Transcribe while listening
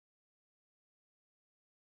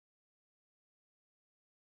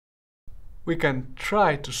we can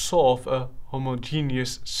try to solve a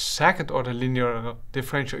homogeneous second-order linear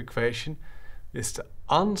differential equation with the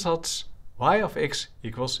ansatz y of x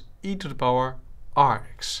equals e to the power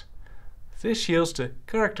rx. This yields the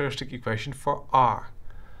characteristic equation for r.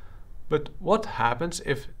 But what happens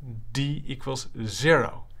if d equals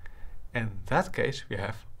 0? In that case, we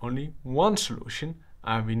have only one solution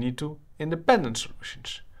and we need two independent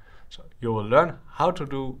solutions. So you will learn how to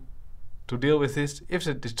deal with this if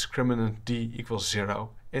the discriminant d equals 0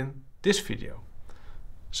 in this video.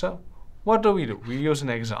 So what do? We use an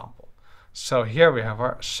example. So here we have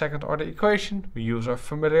our second order equation. We use our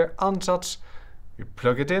familiar ansatz. We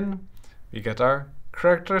plug it in. We get our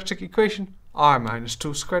characteristic equation r minus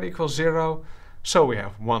 2 squared equals 0. So we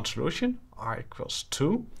have one solution, r equals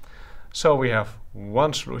 2. So we have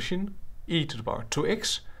one solution, e to the power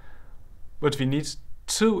 2x. But we need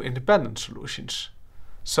two independent solutions.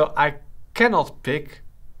 So I cannot pick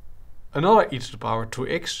another e to the power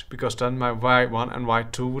 2x, because then my y1 and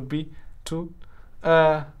y2 would be two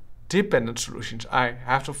dependent solutions. I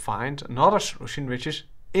have to find another solution which is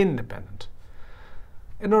independent.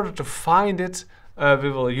 In order to find it, we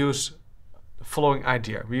will use the following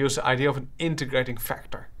idea. We use the idea of an integrating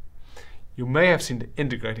factor. You may have seen the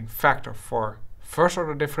integrating factor for first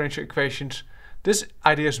order differential equations. This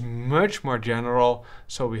idea is much more general,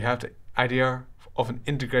 so we have the idea of an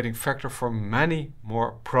integrating factor for many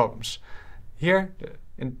more problems. Here,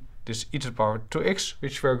 in this e to the power 2x,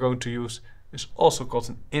 which we are going to use, is also called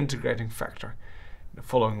an integrating factor. In the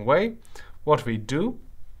following way, what we do,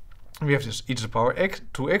 we have this e to the power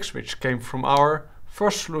 2x, which came from our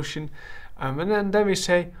first solution, and then we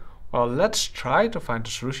say, well, let's try to find the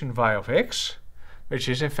solution y of x, which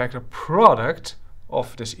is in fact a product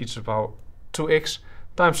of this e to the power 2x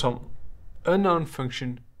times some unknown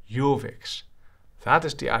function u of x. That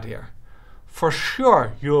is the idea. For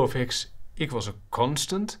sure, u of x equals a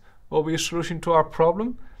constant will be a solution to our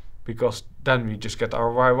problem, because then we just get our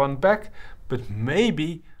y1 back, but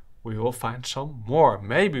maybe we will find some more.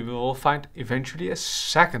 Maybe we will find eventually a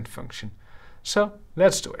second function. So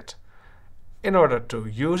let's do it. In order to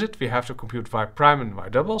use it, we have to compute y prime and y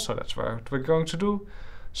double, so that's what we're going to do.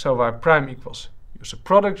 So y prime equals, use the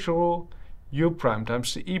product rule, u prime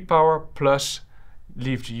times the e power plus,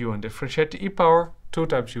 leave the u and differentiate the e power, 2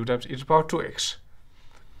 times u times e to the power 2x.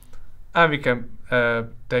 And we can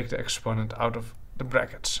take the exponent out of the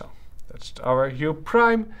brackets. So that's our u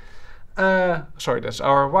prime. That's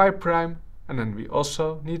our y prime. And then we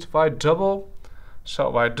also need y double.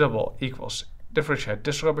 So y double equals, differentiate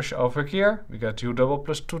this rubbish over here. We get u double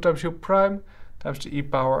plus 2 times u prime times the e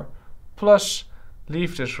power plus,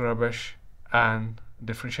 leave this rubbish and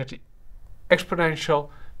differentiate the exponential,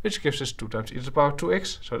 which gives us 2 times e to the power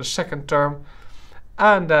 2x, so the second term.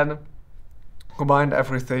 And then combine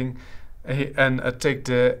everything and take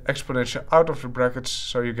the exponential out of the brackets,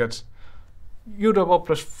 so you get u double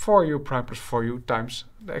plus 4u prime plus 4u times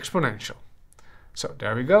the exponential. So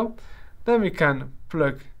there we go. Then we can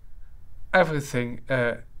plug everything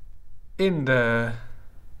in the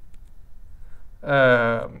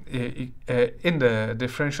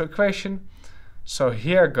differential equation. So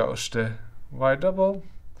here goes the y double,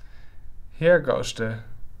 here goes the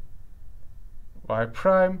y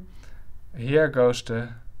prime, here goes the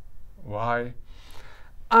y,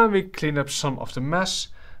 and we clean up some of the mess,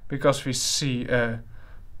 because we see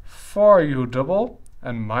 4u double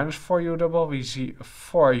and minus 4u double. We see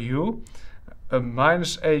 4u, a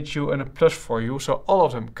minus 8u and a plus 4u, so all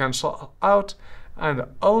of them cancel out, and the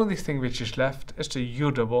only thing which is left is the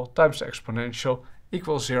u double times the exponential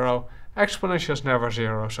equals 0. Exponential is never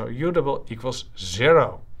 0, so u double equals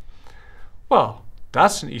 0. Well,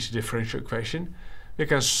 that's an easy differential equation. We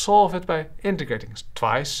can solve it by integrating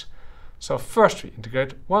twice. So first we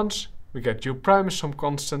integrate once, we get u prime as some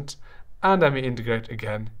constant, and then we integrate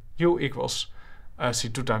again. U equals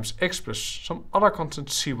c2 times x plus some other constant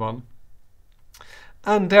c1.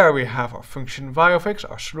 And there we have our function y of x,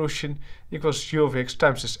 our solution, equals u of x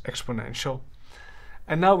times this exponential.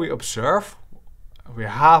 And now we observe, we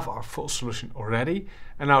have our full solution already.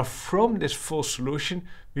 And now from this full solution,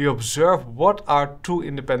 we observe what our two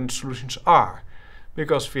independent solutions are.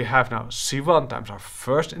 Because we have now c1 times our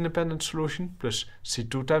first independent solution plus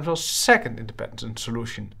c2 times our second independent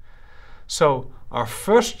solution. So our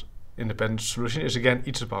first independent solution is again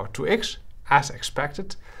e to the power 2x, as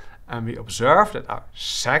expected. And we observe that our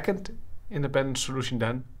second independent solution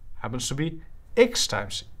then happens to be x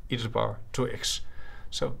times e to the power 2x.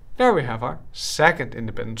 So there we have our second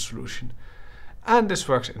independent solution. And this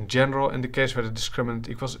works in general in the case where the discriminant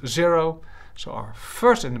equals 0. So our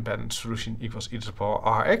first independent solution equals e to the power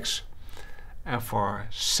rx. And for our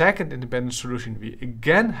second independent solution, we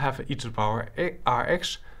again have e to the power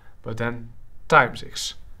rx, but then times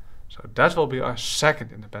x. So that will be our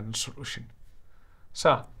second independent solution.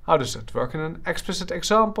 So how does that work in an explicit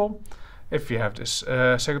example? If we have this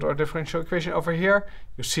second order differential equation over here,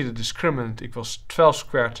 you see the discriminant equals 12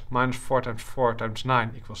 squared minus 4 times 4 times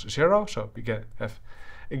 9 equals 0. So we have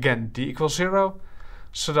again d equals 0.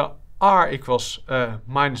 So the r equals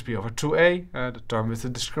minus b over 2a. The term with the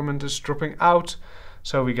discriminant is dropping out.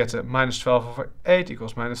 So we get a minus 12 over 8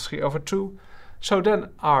 equals minus 3 over 2. So then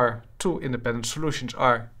our two independent solutions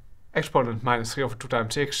are exponent minus 3 over 2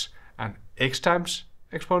 times x and x times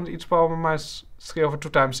exponent e to the power minus 3 over 2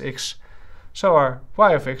 times x. So our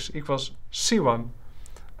y of x equals c1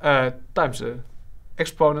 times the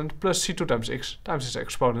exponent plus c2 times x times its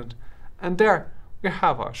exponent. And there we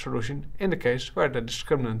have our solution in the case where the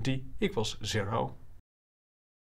discriminant d equals 0.